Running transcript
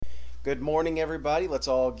Good morning, everybody. Let's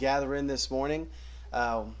all gather in this morning.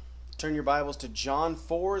 Turn your Bibles to John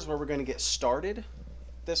 4 is where we're going to get started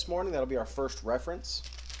this morning. That'll be our first reference.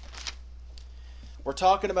 We're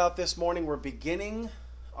talking about this morning, we're beginning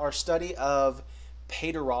our study of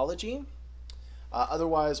paterology,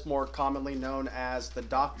 otherwise more commonly known as the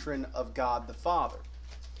doctrine of God the Father.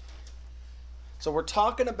 So we're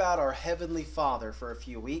talking about our Heavenly Father for a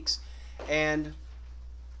few weeks, and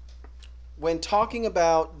when talking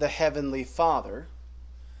about the Heavenly Father,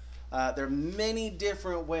 there are many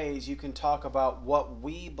different ways you can talk about what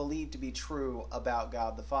we believe to be true about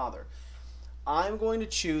God the Father. I'm going to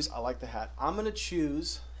choose, I like the hat, I'm going to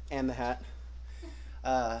choose, and the hat,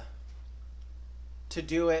 to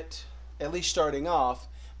do it, at least starting off,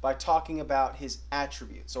 by talking about his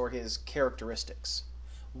attributes or his characteristics.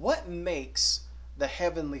 What makes the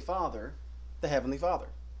Heavenly Father the Heavenly Father?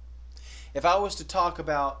 If I was to talk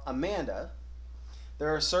about Amanda,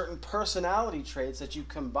 there are certain personality traits that you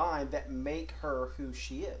combine that make her who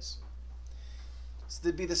she is. So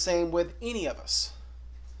it'd be the same with any of us.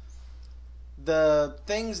 The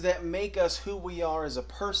things that make us who we are as a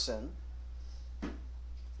person,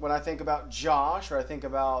 when I think about Josh, or I think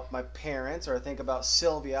about my parents, or I think about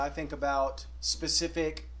Sylvia, I think about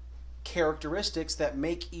specific characteristics that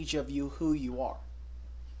make each of you who you are.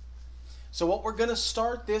 So what we're going to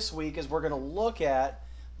start this week is we're going to look at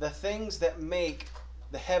the things that make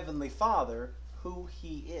the Heavenly Father who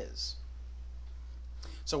he is.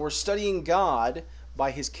 So we're studying God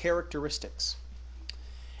by his characteristics.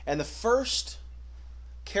 And the first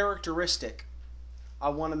characteristic I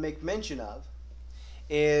want to make mention of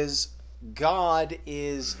is God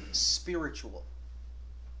is spiritual.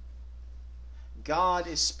 God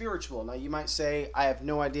is spiritual. Now you might say, I have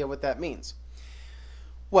no idea what that means.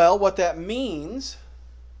 Well, what that means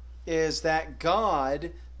is that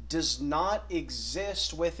God does not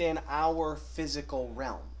exist within our physical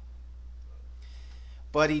realm.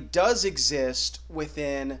 But he does exist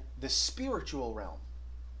within the spiritual realm.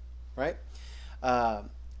 Right?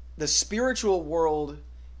 The spiritual world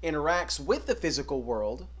interacts with the physical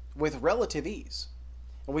world with relative ease.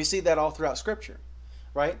 And we see that all throughout Scripture.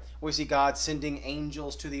 Right? We see God sending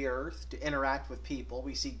angels to the earth to interact with people.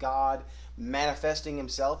 We see God manifesting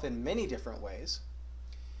himself in many different ways.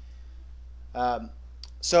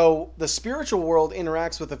 So the spiritual world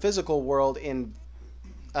interacts with the physical world in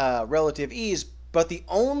relative ease, but the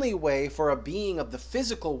only way for a being of the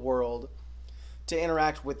physical world to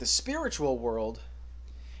interact with the spiritual world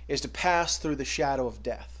is to pass through the shadow of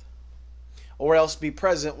death, or else be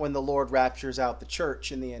present when the Lord raptures out the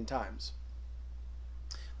church in the end times.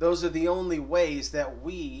 Those are the only ways that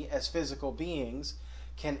we, as physical beings,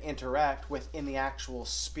 can interact within the actual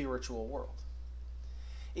spiritual world.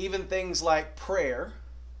 Even things like prayer,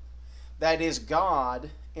 that is God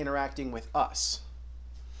interacting with us,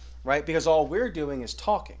 right? Because all we're doing is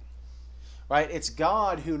talking, right? It's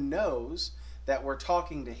God who knows that we're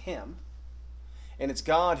talking to him, and it's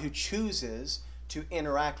God who chooses to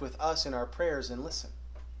interact with us in our prayers and listen,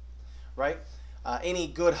 right? Any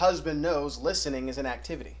good husband knows listening is an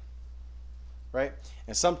activity, right?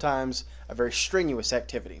 And sometimes a very strenuous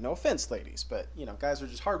activity. No offense, ladies, but guys are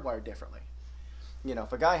just hardwired differently.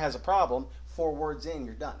 If a guy has a problem, 4 words in,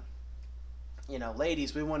 you're done.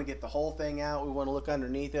 Ladies, we want to get the whole thing out. We want to look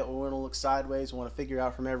underneath it. We want to look sideways. We want to figure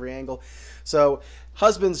out from every angle. So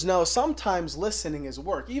husbands know sometimes listening is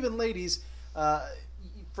work. Even ladies,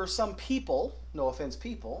 for some people, no offense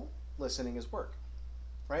people, listening is work,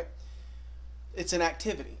 right? It's an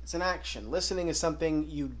activity. It's an action. Listening is something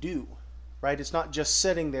you do, right? It's not just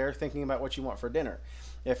sitting there thinking about what you want for dinner.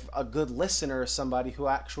 If a good listener is somebody who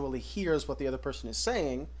actually hears what the other person is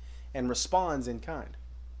saying and responds in kind,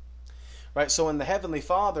 right? So when the Heavenly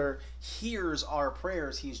Father hears our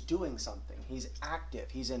prayers, he's doing something. He's active.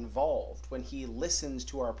 He's involved when he listens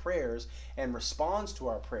to our prayers and responds to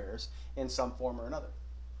our prayers in some form or another.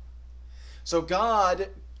 So God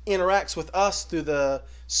interacts with us through the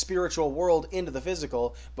spiritual world into the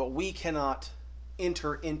physical, but we cannot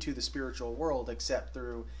enter into the spiritual world except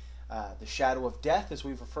through the shadow of death, as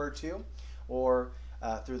we've referred to, or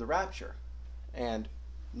through the rapture. And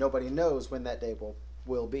nobody knows when that day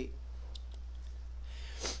will be.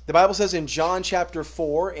 The Bible says in John chapter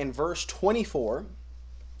 4, in verse 24,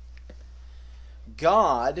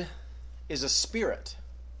 God is a spirit,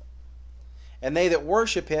 and they that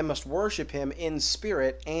worship him must worship him in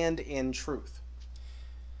spirit and in truth.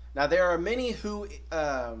 Now, there are many who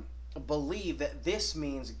believe that this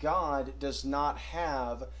means God does not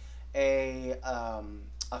have a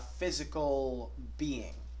physical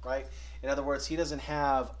being, right? In other words, he doesn't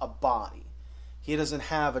have a body. He doesn't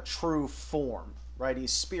have a true form, right?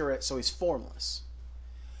 He's spirit, so he's formless.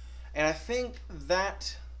 And I think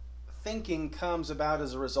that thinking comes about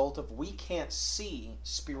as a result of we can't see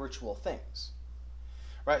spiritual things.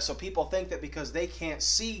 Right? So people think that because they can't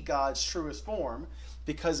see God's truest form,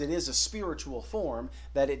 because it is a spiritual form,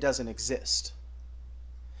 that it doesn't exist.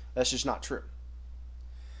 That's just not true.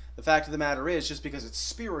 The fact of the matter is, just because it's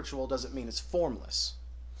spiritual doesn't mean it's formless.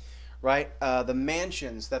 Right? The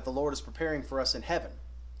mansions that the Lord is preparing for us in heaven,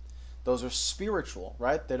 those are spiritual,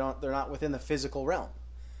 right? They're not within the physical realm.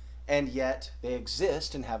 And yet they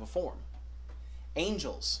exist and have a form.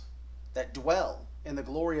 Angels that dwell in the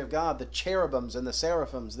glory of God, the cherubims and the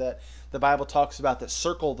seraphims that the Bible talks about that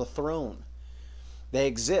circle the throne, they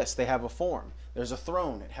exist, they have a form. There's a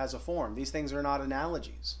throne, it has a form. These things are not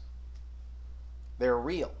analogies. They're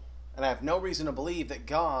real. And I have no reason to believe that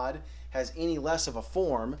God has any less of a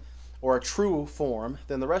form or a true form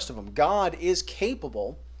than the rest of them. God is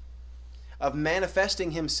capable of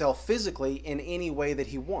manifesting himself physically in any way that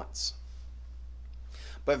he wants.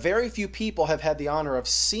 But very few people have had the honor of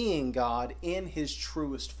seeing God in his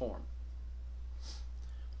truest form.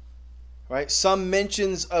 Right? Some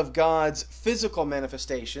mentions of God's physical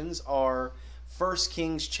manifestations are 1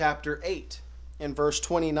 Kings chapter 8 and verse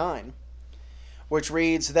 29, which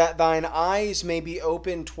reads, that thine eyes may be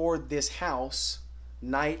open toward this house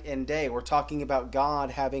night and day. We're talking about God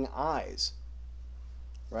having eyes.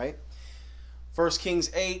 Right? 1 Kings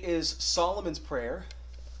 8 is Solomon's prayer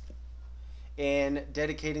in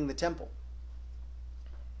dedicating the temple.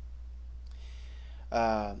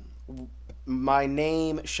 My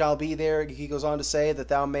name shall be there, he goes on to say, that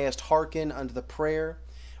thou mayest hearken unto the prayer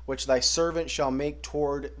which thy servant shall make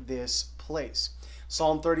toward this place.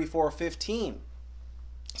 Psalm 34:15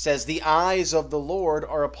 says, the eyes of the Lord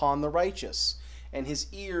are upon the righteous, and his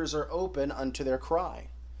ears are open unto their cry.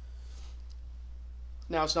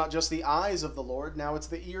 Now it's not just the eyes of the Lord, now it's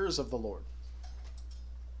the ears of the Lord.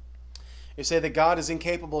 You say that God is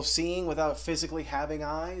incapable of seeing without physically having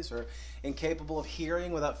eyes, or incapable of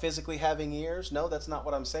hearing without physically having ears? No, that's not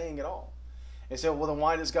what I'm saying at all. You say, well, then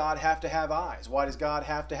why does God have to have eyes? Why does God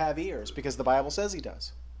have to have ears? Because the Bible says he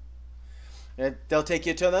does. And they'll take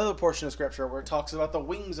you to another portion of Scripture where it talks about the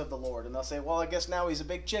wings of the Lord, and they'll say, well, I guess now he's a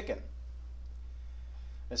big chicken.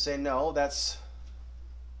 They say, no, that's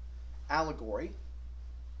allegory.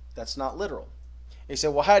 That's not literal. You say,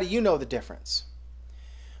 well, how do you know the difference?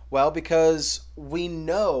 Well, because we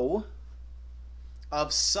know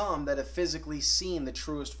of some that have physically seen the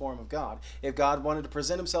truest form of God. If God wanted to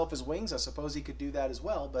present himself as wings, I suppose he could do that as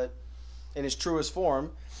well, but in his truest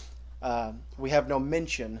form, we have no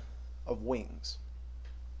mention of wings.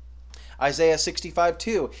 Isaiah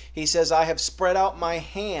 65:2, he says, I have spread out my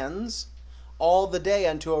hands all the day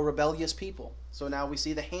unto a rebellious people. So now we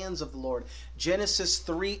see the hands of the Lord. Genesis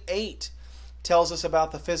 3:8 tells us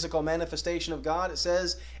about the physical manifestation of God. It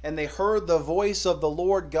says, and they heard the voice of the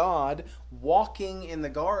Lord God walking in the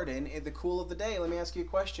garden in the cool of the day. Let me ask you a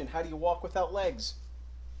question. How do you walk without legs?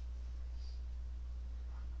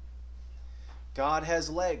 God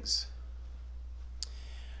has legs.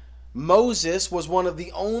 Moses was one of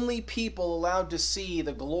the only people allowed to see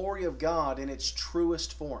the glory of God in its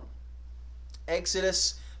truest form.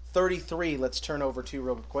 Exodus 33, let's turn over to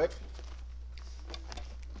real quick.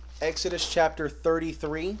 Exodus chapter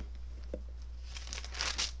 33.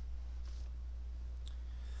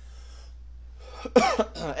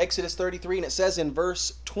 Exodus 33, and it says in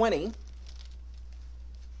verse 20,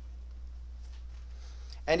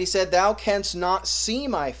 and he said, thou canst not see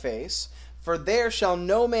my face, for there shall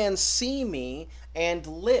no man see me and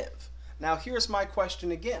live. Now here's my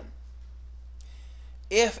question again.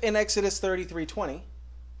 If in Exodus 33:20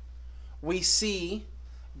 we see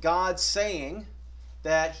God saying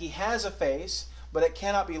that he has a face, but it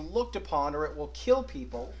cannot be looked upon or it will kill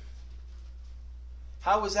people,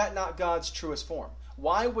 how is that not God's truest form?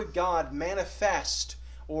 Why would God manifest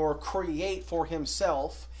or create for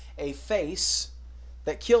himself a face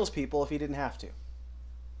that kills people if he didn't have to?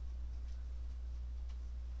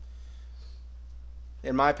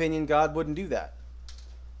 In my opinion, God wouldn't do that.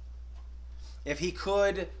 If he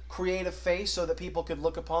could create a face so that people could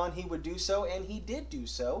look upon, he would do so, and he did do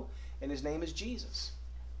so, and his name is Jesus.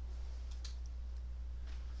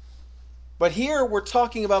 But here we're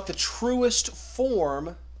talking about the truest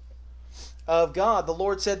form of God. The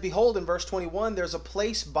Lord said, behold, in verse 21, there's a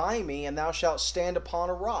place by me, and thou shalt stand upon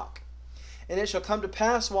a rock. And it shall come to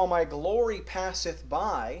pass while my glory passeth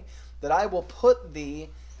by, that I will put thee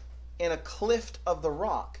in a cleft of the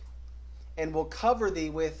rock, and will cover thee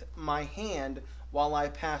with my hand while I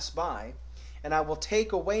pass by. And I will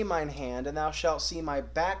take away mine hand, and thou shalt see my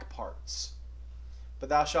back parts,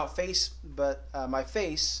 my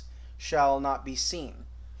face shall not be seen.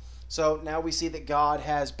 So now we see that God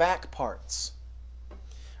has back parts.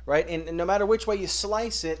 Right? And no matter which way you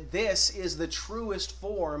slice it, this is the truest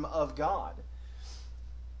form of God.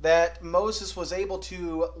 That Moses was able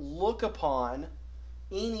to look upon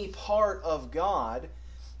any part of God.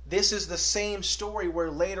 This is the same story where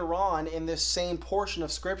later on in this same portion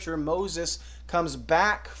of Scripture, Moses comes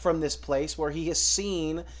back from this place where he has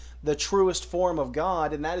seen the truest form of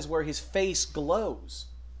God, and that is where his face glows.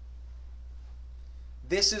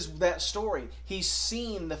 This is that story. He's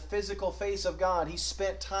seen the physical face of God. He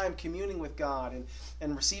spent time communing with God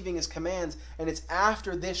and receiving His commands. And it's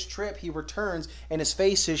after this trip he returns and his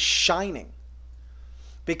face is shining.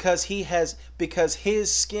 Because his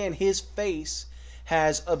skin, his face,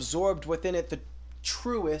 has absorbed within it the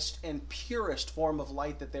truest and purest form of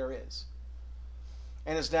light that there is.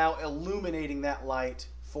 And is now illuminating that light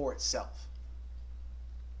for itself.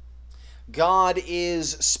 God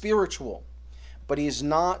is spiritual, but He is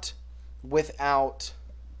not without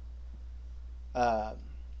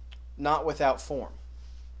form.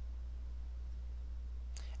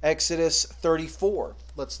 Exodus 34.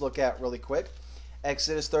 Let's look at really quick.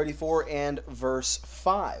 Exodus 34 and verse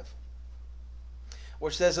 5.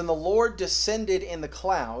 Which says, "And the Lord descended in the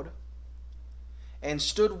cloud, and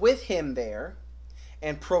stood with him there,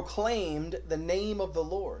 and proclaimed the name of the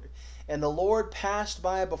Lord. And the Lord passed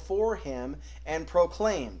by before him, and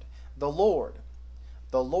proclaimed, The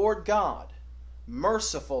Lord God,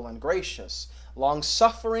 merciful and gracious,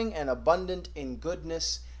 long-suffering and abundant in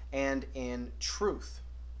goodness and in truth."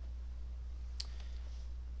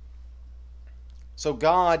 So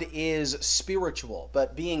God is spiritual,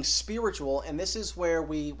 but being spiritual, and this is where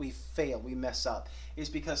we fail, we mess up, is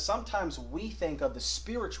because sometimes we think of the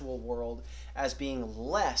spiritual world as being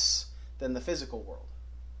less than the physical world,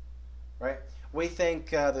 right? We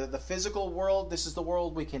think the physical world, this is the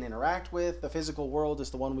world we can interact with. The physical world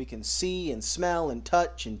is the one we can see and smell and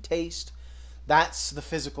touch and taste. That's the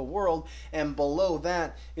physical world. And below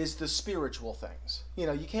that is the spiritual things. You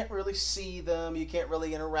know, you can't really see them. You can't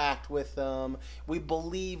really interact with them. We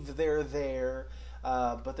believe they're there,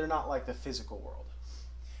 but they're not like the physical world.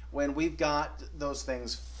 When we've got those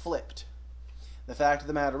things flipped. The fact of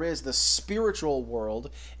the matter is, the spiritual world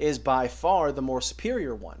is by far the more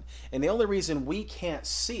superior one. And the only reason we can't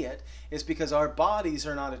see it is because our bodies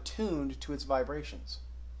are not attuned to its vibrations.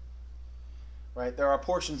 Right? There are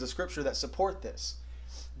portions of Scripture that support this.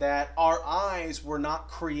 That our eyes were not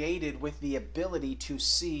created with the ability to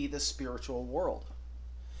see the spiritual world.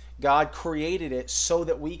 God created it so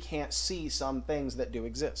that we can't see some things that do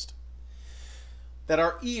exist. That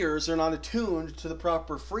our ears are not attuned to the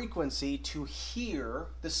proper frequency to hear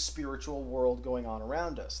the spiritual world going on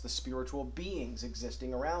around us, the spiritual beings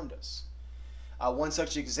existing around us. One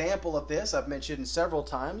such example of this, I've mentioned several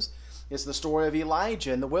times, is the story of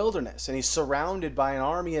Elijah in the wilderness. And he's surrounded by an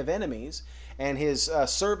army of enemies, and his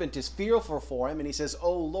servant is fearful for him, and he says,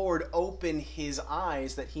 "Oh Lord, open his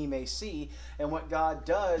eyes that he may see." And what God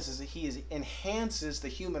does is that He enhances the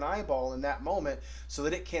human eyeball in that moment so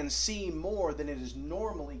that it can see more than it is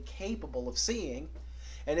normally capable of seeing.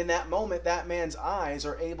 And in that moment, that man's eyes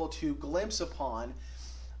are able to glimpse upon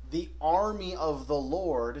the army of the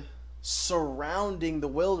Lord surrounding the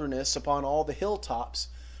wilderness upon all the hilltops,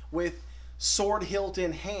 with sword hilt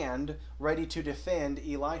in hand, ready to defend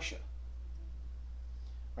Elisha.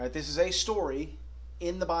 Right? This is a story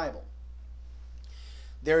in the Bible.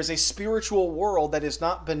 There is a spiritual world that is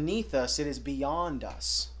not beneath us, it is beyond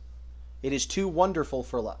us. It is too wonderful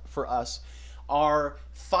for us. Our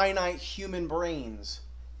finite human brains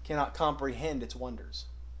cannot comprehend its wonders.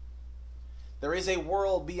 There is a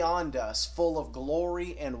world beyond us full of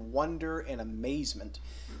glory and wonder and amazement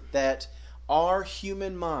that our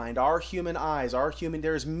human mind, our human eyes,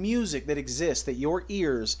 there's music that exists that your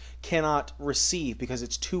ears cannot receive because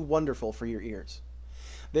it's too wonderful for your ears.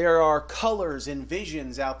 There are colors and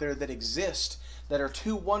visions out there that exist that are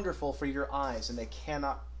too wonderful for your eyes and they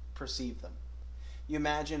cannot perceive them. You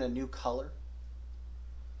imagine a new color?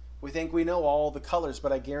 We think we know all the colors,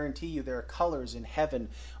 but I guarantee you there are colors in heaven,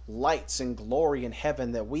 lights and glory in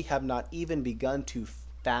heaven that we have not even begun to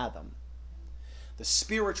fathom. The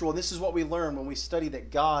spiritual, this is what we learn when we study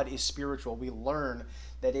that God is spiritual. We learn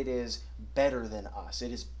that it is better than us.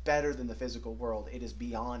 It is better than the physical world. It is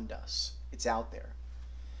beyond us. It's out there.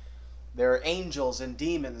 There are angels and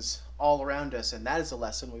demons all around us, and that is a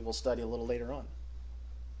lesson we will study a little later on.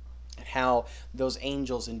 And how those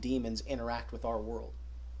angels and demons interact with our world.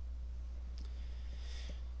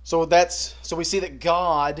 So we see that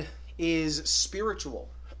God is spiritual.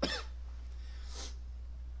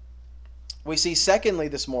 We see secondly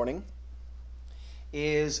this morning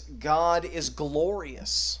is God is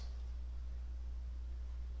glorious.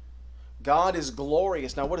 God is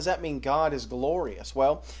glorious. Now, what does that mean, God is glorious?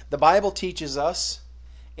 Well, the Bible teaches us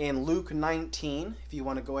in Luke 19, if you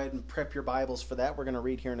want to go ahead and prep your Bibles for that, we're going to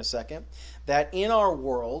read here in a second, that in our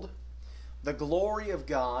world, the glory of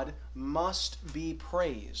God must be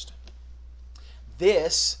praised.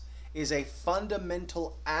 This is a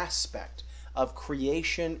fundamental aspect of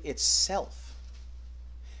creation itself.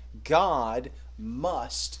 God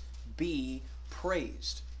must be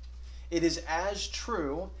praised. It is as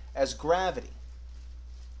true as gravity.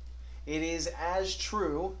 It is as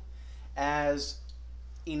true as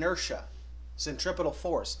inertia, centripetal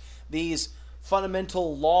force, these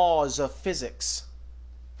fundamental laws of physics.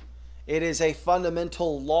 It is a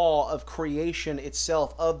fundamental law of creation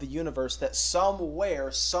itself, of the universe, that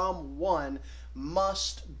somewhere, someone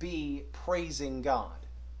must be praising God.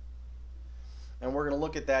 And we're going to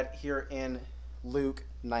look at that here in Luke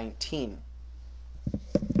 19.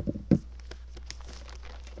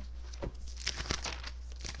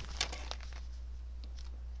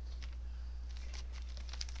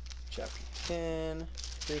 Chapter 10,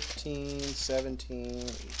 15, 17,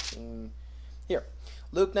 18. Here,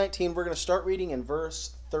 Luke 19, we're going to start reading in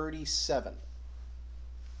verse 37.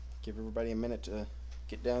 Give everybody a minute to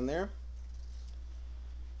get down there.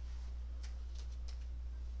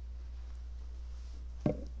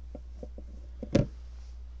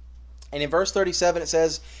 And in verse 37 it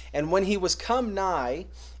says, "And when he was come nigh,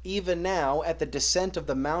 even now at the descent of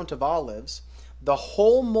the Mount of Olives, the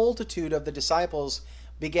whole multitude of the disciples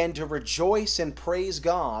began to rejoice and praise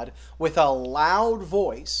God with a loud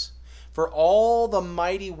voice for all the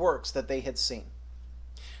mighty works that they had seen,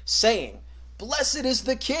 saying, Blessed is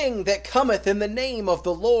the King that cometh in the name of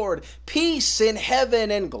the Lord, peace in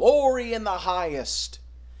heaven and glory in the highest.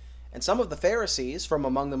 And some of the Pharisees from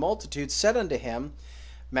among the multitude said unto him,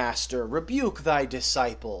 Master, rebuke thy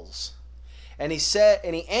disciples. And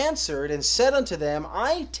he answered and said unto them,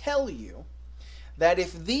 I tell you that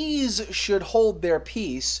if these should hold their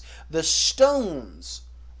peace, the stones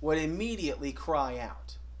would immediately cry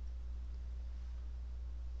out.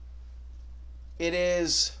 It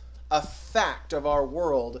is a fact of our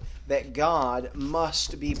world that God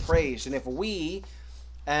must be praised. And if we,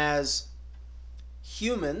 as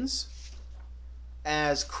humans,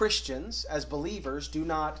 as Christians, as believers, do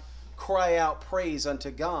not cry out praise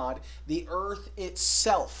unto God, the earth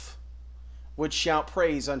itself would shout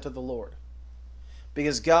praise unto the Lord,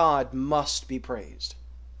 because God must be praised.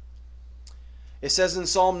 It says in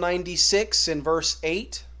Psalm 96 in verse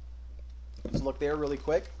 8, let's look there really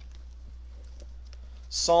quick.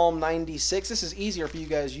 Psalm 96, this is easier for you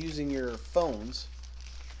guys using your phones.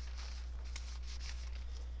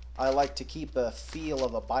 I like to keep the feel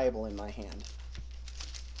of a Bible in my hand.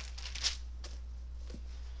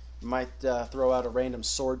 Might throw out a random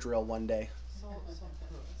sword drill one day.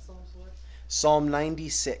 Psalm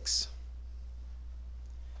 96.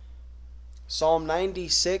 Psalm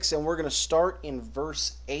 96, and we're going to start in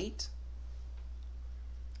verse 8,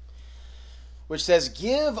 which says,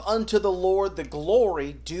 Give unto the Lord the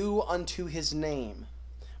glory due unto his name.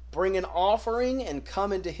 Bring an offering and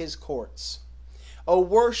come into his courts. O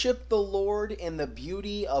worship the Lord in the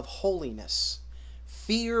beauty of holiness.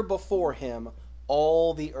 Fear before him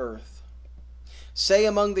all the earth. Say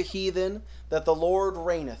among the heathen that the Lord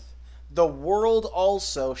reigneth. The world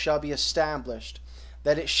also shall be established,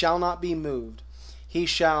 that it shall not be moved. He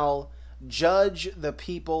shall judge the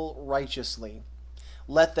people righteously.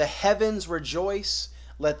 Let the heavens rejoice,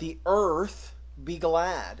 let the earth be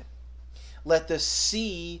glad. Let the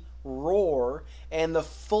sea roar, and the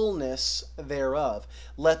fullness thereof.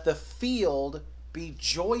 Let the field be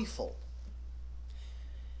joyful,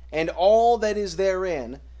 and all that is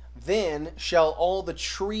therein. Then shall all the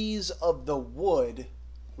trees of the wood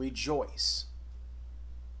rejoice.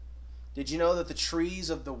 Did you know that the trees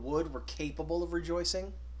of the wood were capable of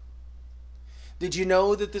rejoicing? Did you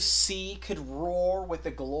know that the sea could roar with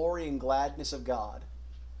the glory and gladness of God?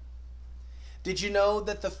 Did you know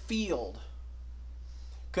that the field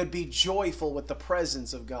could be joyful with the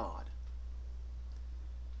presence of God?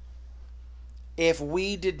 If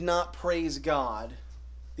we did not praise God,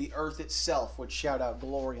 the earth itself would shout out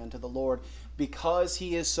glory unto the Lord, because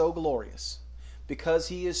he is so glorious, because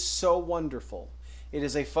he is so wonderful. It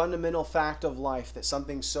is a fundamental fact of life that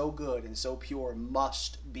something so good and so pure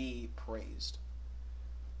must be praised.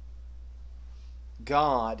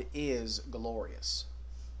 God is glorious.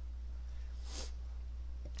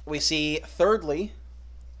 We see, thirdly,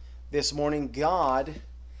 this morning, God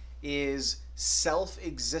is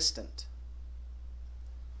self-existent.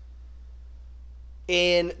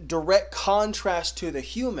 In direct contrast to the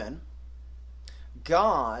human,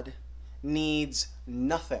 God needs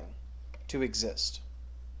nothing to exist,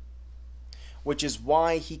 which is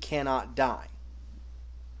why he cannot die.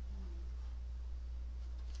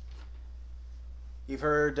 You've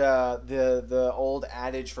heard the old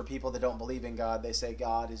adage for people that don't believe in God. They say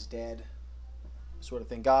God is dead, sort of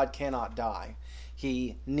thing. God cannot die.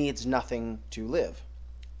 He needs nothing to live.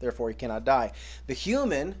 Therefore, he cannot die. The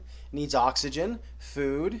human needs oxygen,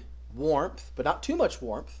 food, warmth, but not too much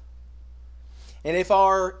warmth. And if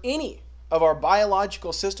any of our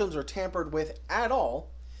biological systems are tampered with at all,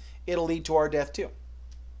 it'll lead to our death too.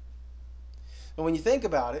 And when you think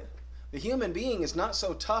about it, the human being is not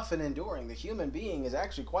so tough and enduring. The human being is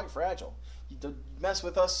actually quite fragile. You mess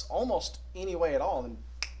with us almost any way at all, and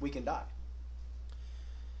we can die.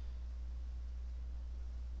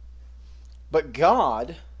 But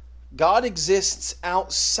God exists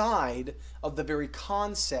outside of the very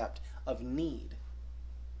concept of need.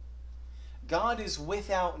 God is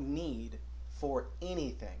without need for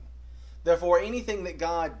anything. Therefore, anything that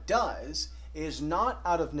God does is not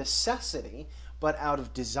out of necessity, but out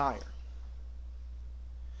of desire.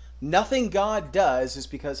 Nothing God does is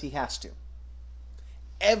because he has to.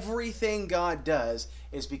 Everything God does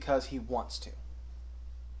is because he wants to.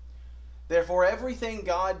 Therefore, everything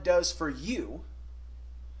God does for you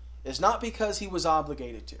is not because he was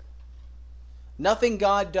obligated to. Nothing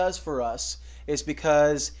God does for us is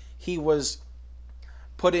because he was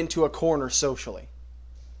put into a corner socially.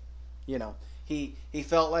 You know, he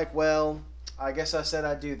felt like, well, I guess I said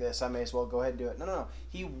I'd do this. I may as well go ahead and do it. No.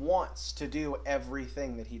 He wants to do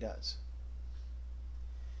everything that he does.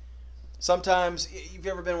 Sometimes, you've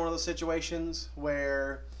ever been in one of those situations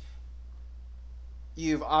where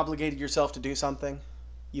you've obligated yourself to do something?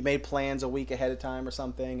 You made plans a week ahead of time or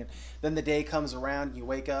something, and then the day comes around and you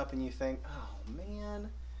wake up and you think, oh man,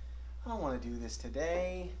 I don't want to do this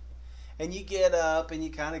today. And you get up and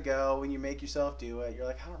you kind of go and you make yourself do it. You're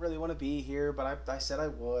like, I don't really want to be here, but I said I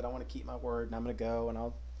would. I want to keep my word, and I'm going to go, and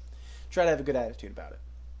I'll try to have a good attitude about it.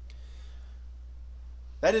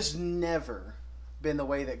 That has never been the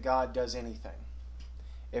way that God does anything.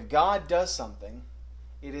 If God does something,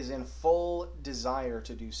 it is in full desire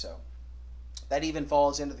to do so. That even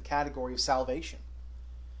falls into the category of salvation.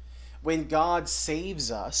 When God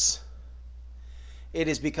saves us, it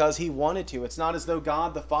is because he wanted to. It's not as though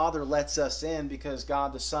God the Father lets us in because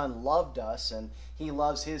God the Son loved us and he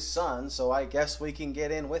loves his Son, so I guess we can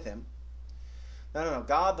get in with him. No.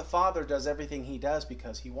 God the Father does everything he does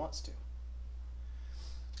because he wants to.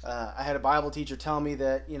 I had a Bible teacher tell me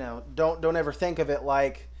that, don't ever think of it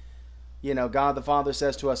like, God the Father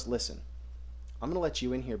says to us, listen, I'm going to let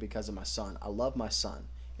you in here because of my Son. I love my Son,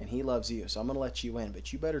 and he loves you, so I'm going to let you in.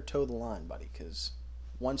 But you better toe the line, buddy, because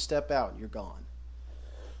one step out, you're gone.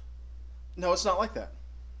 No, it's not like that.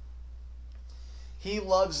 He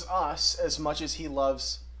loves us as much as he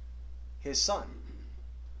loves his Son.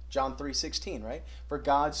 John 3:16, right? For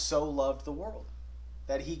God so loved the world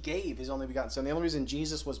that he gave his only begotten Son. The only reason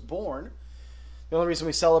Jesus was born, the only reason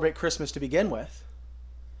we celebrate Christmas to begin with,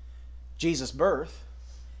 Jesus' birth,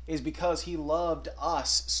 is because he loved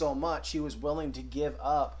us so much he was willing to give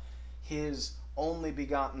up his only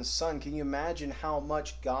begotten Son. Can you imagine how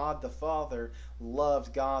much God the Father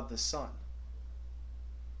loved God the Son?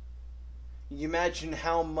 Can you imagine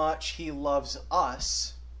how much he loves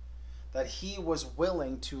us that he was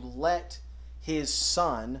willing to let his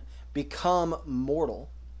Son become mortal,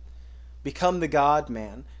 become the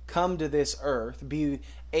God-man, come to this earth, be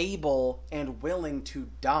able and willing to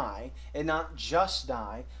die, and not just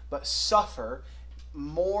die, but suffer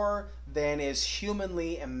more than is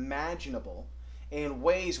humanly imaginable in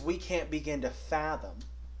ways we can't begin to fathom.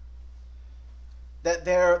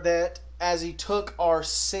 That as he took our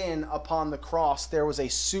sin upon the cross, there was a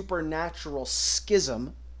supernatural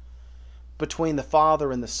schism between the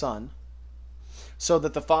Father and the Son, so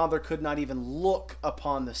that the Father could not even look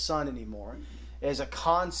upon the Son anymore. As a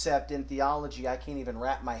concept in theology I can't even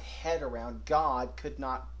wrap my head around. God could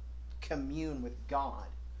not commune with God.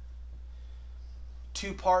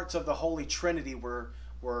 Two parts of the Holy Trinity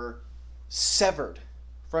were severed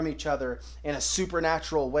from each other in a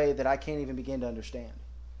supernatural way that I can't even begin to understand.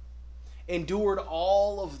 Endured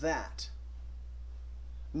all of that,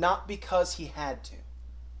 not because he had to,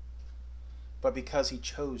 but because he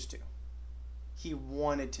chose to. He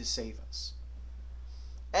wanted to save us.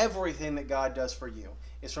 Everything that God does for you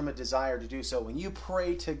is from a desire to do so. When you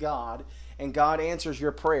pray to God and God answers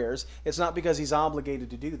your prayers, it's not because he's obligated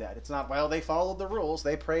to do that. It's not, well, they followed the rules.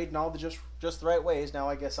 They prayed in all the just the right ways. Now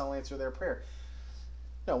I guess I'll answer their prayer.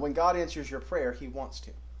 No, when God answers your prayer, he wants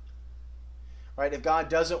to. Right? If God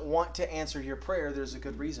doesn't want to answer your prayer, there's a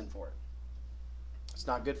good reason for it. It's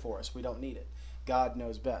not good for us. We don't need it. God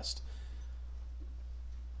knows best.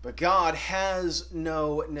 But God has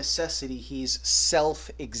no necessity. He's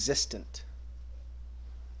self-existent.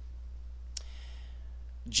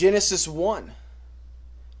 Genesis 1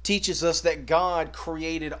 teaches us that God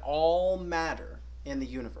created all matter in the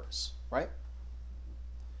universe, right?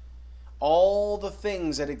 All the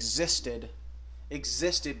things that existed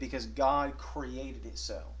because God created it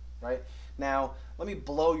so, right? Now, let me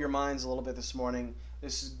blow your minds a little bit this morning.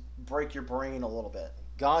 This is break your brain a little bit.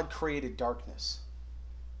 God created darkness.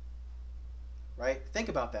 Right? Think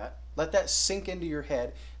about that. Let that sink into your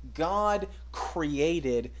head. God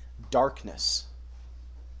created darkness.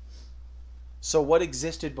 So what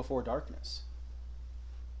existed before darkness?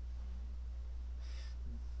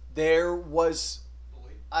 There was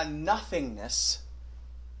a nothingness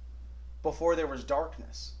before there was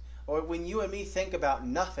darkness. When you and me think about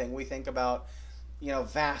nothing, we think about,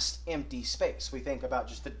 vast empty space. We think about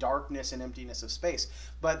just the darkness and emptiness of space.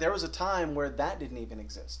 But there was a time where that didn't even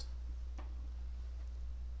exist.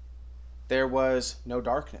 There was no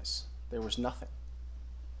darkness. There was nothing.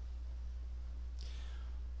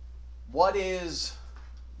 What is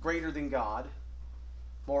greater than God?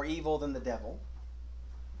 More evil than the devil?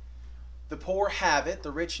 The poor have it,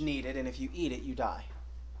 the rich need it, and if you eat it, you die.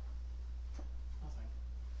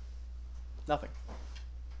 Nothing.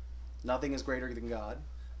 Nothing is greater than God.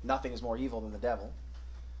 Nothing is more evil than the devil.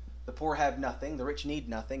 The poor have nothing, the rich need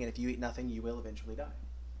nothing, and if you eat nothing, you will eventually die.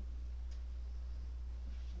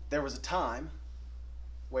 There was a time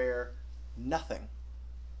where nothing,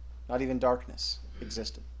 not even darkness,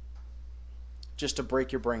 existed. Just to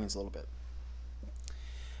break your brains a little bit.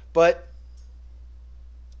 But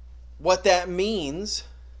what that means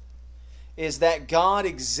is that God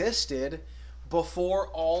existed before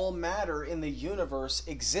all matter in the universe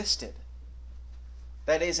existed.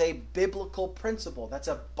 That is a biblical principle. That's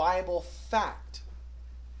a Bible fact.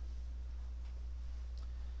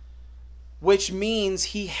 Which means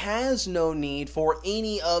he has no need for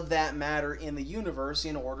any of that matter in the universe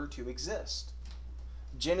in order to exist.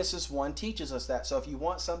 Genesis 1 teaches us that. So if you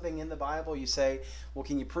want something in the Bible, you say, well,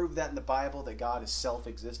 can you prove that in the Bible that God is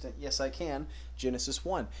self-existent? Yes, I can. Genesis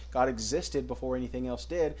 1. God existed before anything else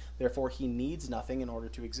did. Therefore, he needs nothing in order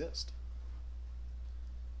to exist.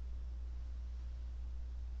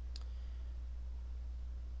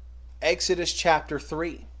 Exodus chapter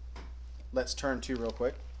 3. Let's turn to real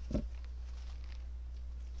quick.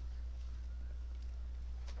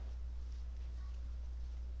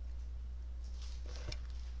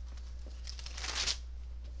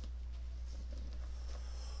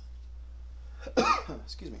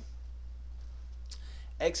 Excuse me.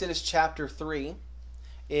 Exodus chapter 3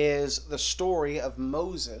 is the story of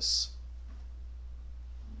Moses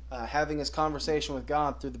having his conversation with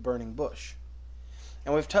God through the burning bush.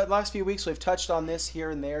 And last few weeks we've touched on this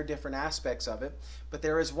here and there, different aspects of it. But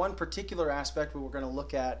there is one particular aspect we're going to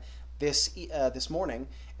look at this morning.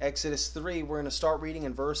 Exodus 3, we're going to start reading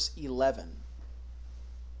in verse 11.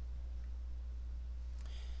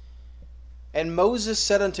 And Moses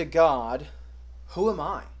said unto God, who am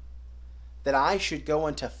I, that I should go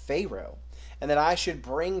unto Pharaoh, and that I should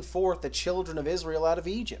bring forth the children of Israel out of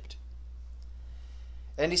Egypt?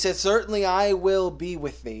 And he said, certainly I will be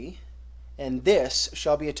with thee, and this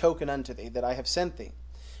shall be a token unto thee, that I have sent thee.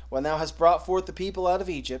 When thou hast brought forth the people out of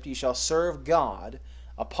Egypt, ye shall serve God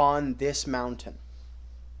upon this mountain.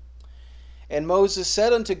 And Moses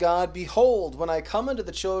said unto God, behold, when I come unto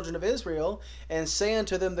the children of Israel, and say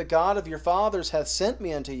unto them, the God of your fathers hath sent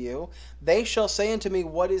me unto you, they shall say unto me,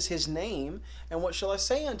 what is his name? And what shall I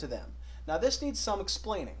say unto them? Now this needs some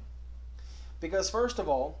explaining. Because first of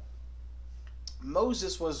all,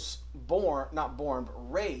 Moses was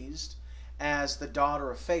raised as the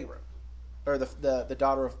daughter of Pharaoh. Or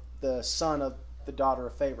the son of the daughter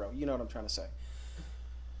of Pharaoh. You know what I'm trying to say.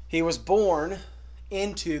 He was born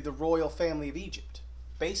into the royal family of Egypt,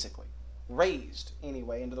 basically. Raised,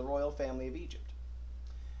 anyway, into the royal family of Egypt.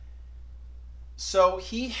 So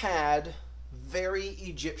he had very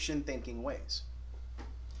Egyptian thinking ways.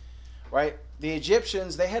 Right? The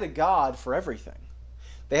Egyptians, they had a god for everything.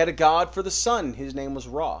 They had a god for the sun. His name was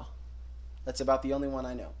Ra. That's about the only one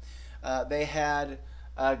I know. They had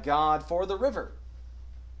a god for the river.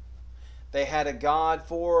 They had a god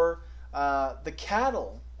for the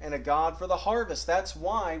cattle and a god for the harvest. That's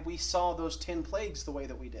why we saw those 10 plagues the way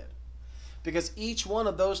that we did. Because each one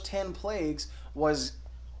of those 10 plagues was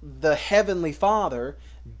the Heavenly Father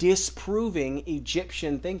disproving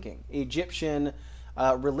Egyptian thinking, Egyptian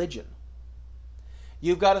religion.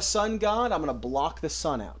 You've got a sun god, I'm going to block the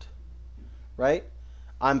sun out. right?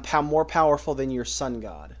 I'm more powerful than your sun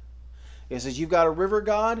god. It says, you've got a river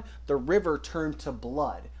god, the river turned to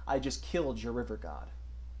blood. I just killed your river god.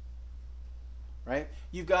 Right?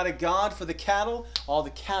 You've got a god for the cattle, all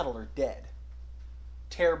the cattle are dead.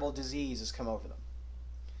 Terrible disease has come over them.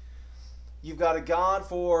 You've got a god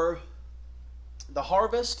for the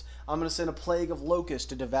harvest, I'm going to send a plague of locusts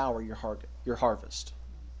to devour your harvest.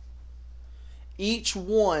 Each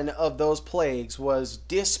one of those plagues was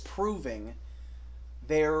disproving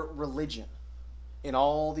their religion in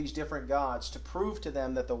all these different gods to prove to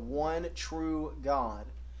them that the one true God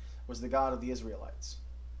was the God of the Israelites.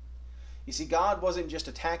 You see, God wasn't just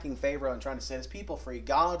attacking Pharaoh and trying to set his people free.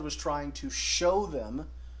 God was trying to show them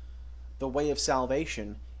the way of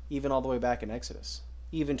salvation, even all the way back in Exodus,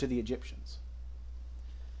 even to the Egyptians.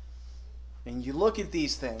 And you look at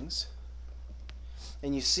these things,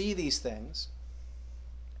 and you see these things.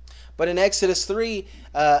 But in Exodus 3,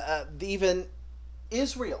 even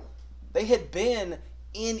Israel, they had been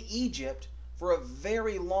in Egypt for a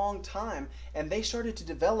very long time, and they started to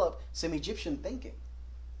develop some Egyptian thinking.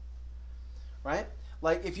 Right?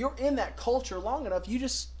 Like, if you're in that culture long enough,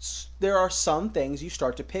 there are some things you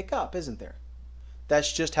start to pick up, isn't there?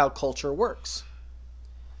 That's just how culture works.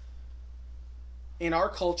 In our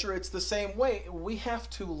culture, it's the same way. We have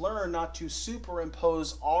to learn not to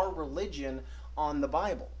superimpose our religion on the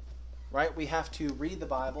Bible. Right? We have to read the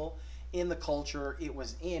Bible in the culture it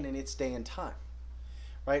was in its day and time.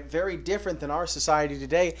 Right? Very different than our society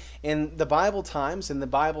today. In the Bible times, in the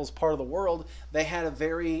Bible's part of the world, they had a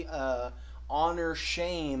very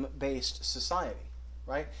honor-shame based society.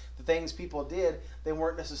 Right? The things people did, they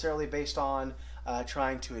weren't necessarily based on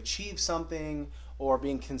trying to achieve something or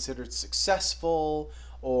being considered successful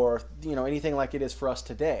or anything like it is for us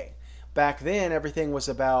today. Back then, everything was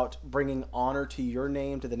about bringing honor to your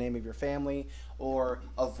name, to the name of your family, or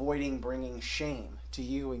avoiding bringing shame to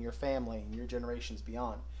you and your family and your generations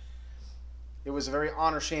beyond. It was a very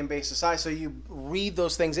honor-shame based society, so you read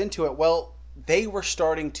those things into it. Well, they were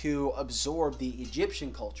starting to absorb the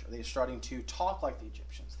Egyptian culture. They were starting to talk like the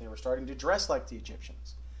Egyptians. They were starting to dress like the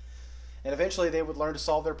Egyptians. And eventually they would learn to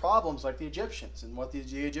solve their problems like the Egyptians. And what the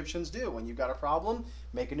Egyptians do, when you've got a problem,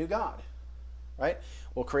 make a new god. Right?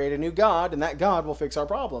 We'll create a new god, and that god will fix our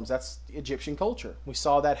problems. That's Egyptian culture. We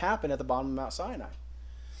saw that happen at the bottom of Mount Sinai.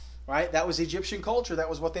 Right? That was Egyptian culture. That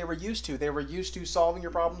was what they were used to. They were used to solving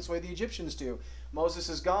your problems the way the Egyptians do. Moses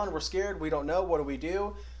is gone. We're scared. We don't know. What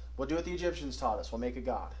do? We'll do what the Egyptians taught us. We'll make a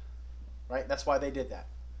god. Right? That's why they did that.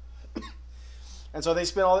 And so they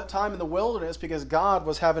spent all that time in the wilderness because God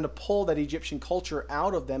was having to pull that Egyptian culture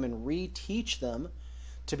out of them and reteach them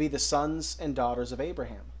to be the sons and daughters of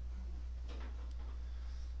Abraham.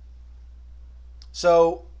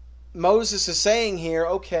 So Moses is saying here,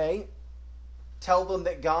 okay, tell them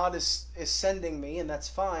that God is sending me, and that's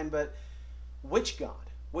fine, but which God?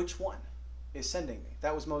 Which one is sending me?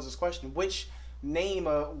 That was Moses' question. Which name,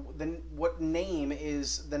 what name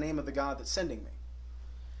is the name of the God that's sending me?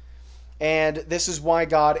 And this is why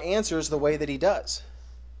God answers the way that he does.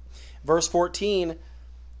 Verse 14,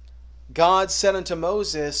 God said unto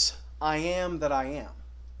Moses, I am that I am.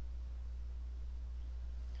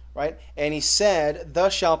 Right? And he said,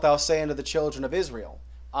 thus shalt thou say unto the children of Israel,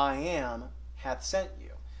 I am hath sent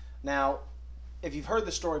you. Now, if you've heard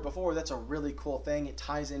the story before, that's a really cool thing. It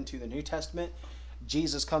ties into the New Testament.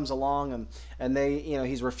 Jesus comes along and they,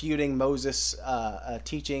 he's refuting Moses'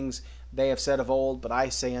 teachings. They have said of old, but I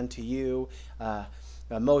say unto you,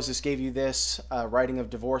 Moses gave you this writing of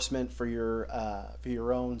divorcement for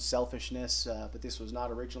your own selfishness, but this was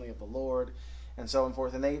not originally of the Lord, and so on and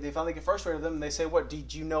forth. And they finally get frustrated with them, and they say, what,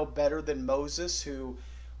 did you know better than Moses, who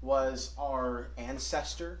was our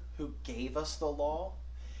ancestor, who gave us the law?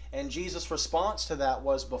 And Jesus' response to that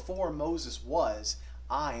was, before Moses was,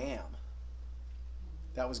 I am.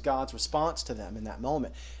 That was God's response to them in that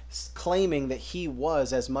moment, claiming that he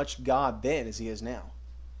was as much God then as he is now.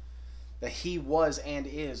 That he was and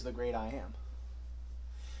is the great I am.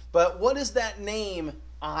 But what is that name,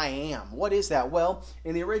 I am? What is that? Well,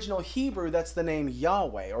 in the original Hebrew, that's the name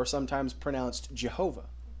Yahweh, or sometimes pronounced Jehovah.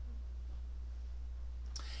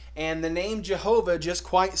 And the name Jehovah just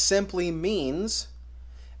quite simply means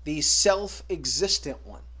the self-existent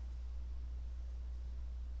one.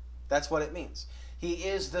 That's what it means. He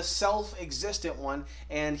is the self-existent one,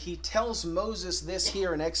 and he tells Moses this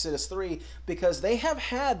here in Exodus 3 because they have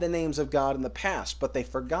had the names of God in the past, but they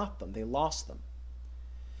forgot them. They lost them.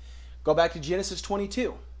 Go back to Genesis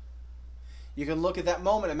 22. You can look at that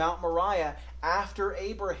moment at Mount Moriah after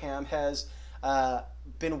Abraham has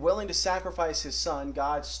been willing to sacrifice his son.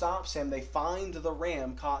 God stops him. They find the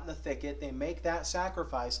ram caught in the thicket. They make that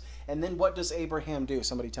sacrifice. And then what does Abraham do?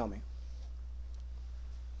 Somebody tell me.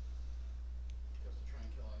 He goes to try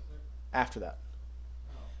and kill Isaac. After that.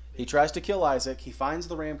 Oh. He tries to kill Isaac. He finds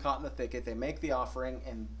the ram caught in the thicket. They make the offering.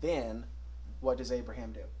 And then what does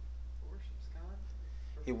Abraham do? Worships God.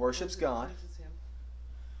 He worships God. Praises him.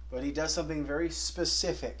 But he does something very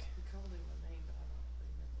specific. He called him a name, but I don't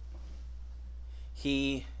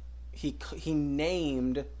remember. He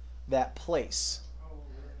named that place. Oh,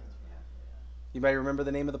 yeah. Anybody remember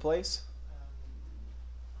the name of the place?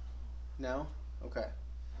 Um, No? Okay.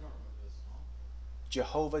 I don't remember this song.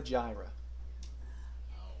 Jehovah Jireh.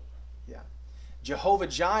 Oh. Yeah. Jehovah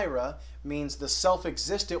Jireh means the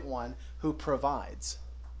self-existent one who provides.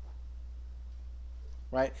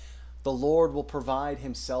 Right? The Lord will provide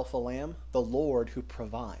himself a lamb. The Lord who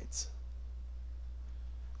provides.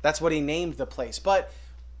 That's what he named the place. But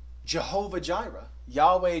Jehovah Jireh,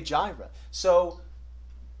 Yahweh Jireh. So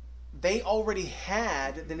they already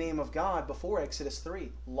had the name of God before Exodus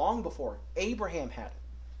 3. Long before. Abraham had it.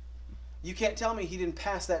 You can't tell me he didn't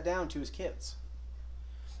pass that down to his kids.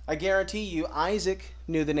 I guarantee you Isaac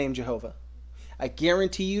knew the name Jehovah. I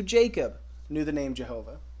guarantee you Jacob knew the name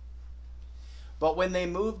Jehovah. But when they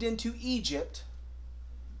moved into Egypt,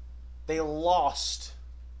 they lost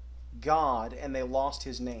God and they lost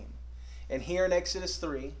his name. And here in Exodus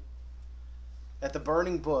 3, at the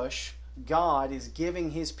burning bush, God is giving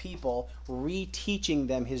his people, reteaching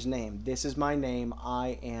them his name. This is my name,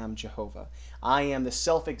 I am Jehovah. I am the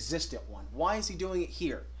self-existent one. Why is he doing it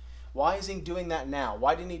here? Why is he doing that now?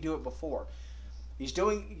 Why didn't he do it before? He's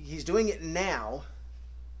doing it now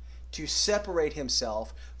to separate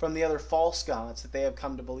himself from the other false gods that they have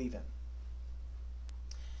come to believe in.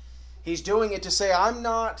 He's doing it to say, I'm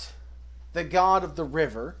not the God of the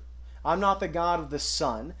river. I'm not the God of the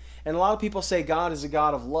sun. And a lot of people say God is a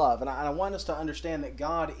God of love. And I want us to understand that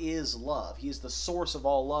God is love. He is the source of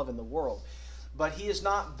all love in the world. But he is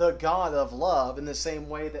not the God of love in the same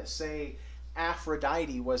way that, say,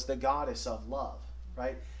 Aphrodite was the goddess of love,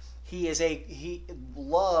 right?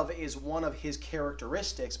 Love is one of his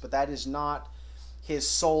characteristics, but that is not his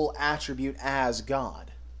sole attribute as God,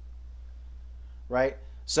 right?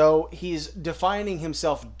 So he's defining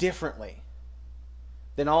himself differently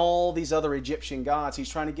than all these other Egyptian gods. He's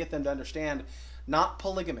trying to get them to understand not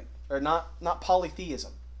polygamy, or not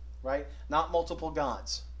polytheism, right? Not multiple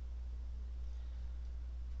gods.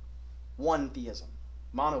 One theism,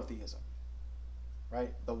 monotheism,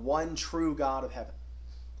 right? The one true God of heaven.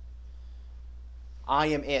 I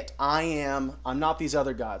am it. I'm not these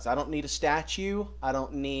other gods. I don't need a statue. I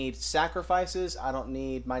don't need sacrifices. I don't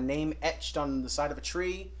need my name etched on the side of a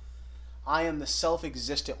tree. I am the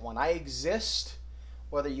self-existent one. I exist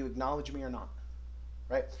whether you acknowledge me or not.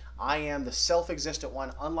 Right? I am the self-existent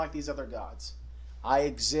one, unlike these other gods. I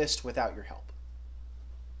exist without your help.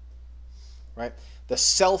 Right? The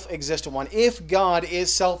self-existent one. If God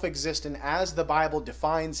is self-existent as the Bible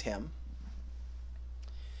defines him,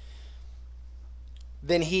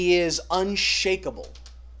 then he is unshakable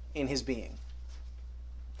in his being.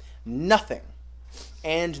 Nothing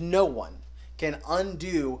and no one can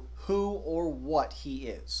undo who or what he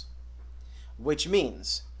is. Which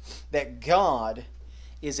means that God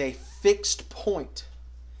is a fixed point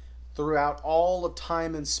throughout all of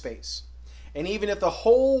time and space. And even if the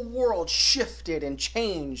whole world shifted and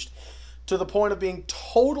changed to the point of being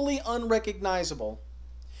totally unrecognizable,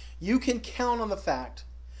 you can count on the fact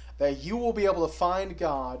that you will be able to find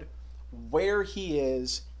God where he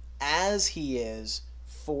is, as he is,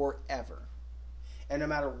 forever. And no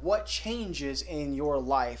matter what changes in your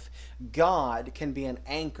life, God can be an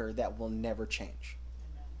anchor that will never change.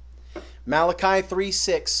 Amen. Malachi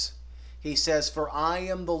 3:6, he says, "For I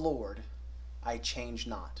am the Lord, I change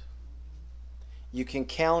not." You can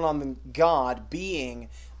count on God being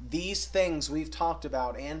these things we've talked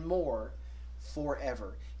about and more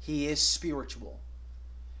forever. He is spiritual.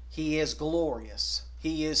 He is glorious.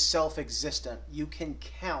 He is self-existent. You can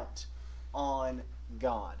count on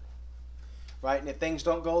God. Right? And if things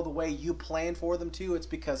don't go the way you planned for them to, it's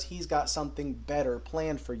because he's got something better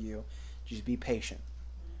planned for you. Just be patient.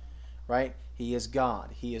 Right? He is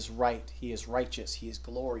God. He is right. He is righteous. He is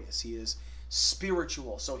glorious. He is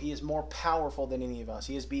spiritual. So he is more powerful than any of us.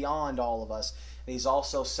 He is beyond all of us. And he's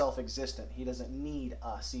also self-existent. He doesn't need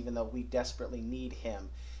us, even though we desperately need him.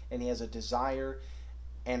 And he has a desire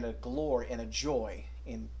and a glory and a joy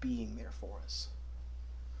in being there for us.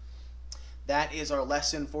 That is our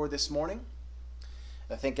lesson for this morning.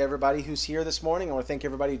 I thank everybody who's here this morning. I want to thank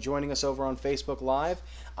everybody joining us over on Facebook Live.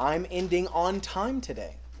 I'm ending on time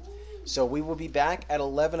today. So we will be back at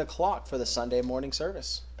 11 o'clock for the Sunday morning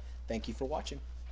service. Thank you for watching.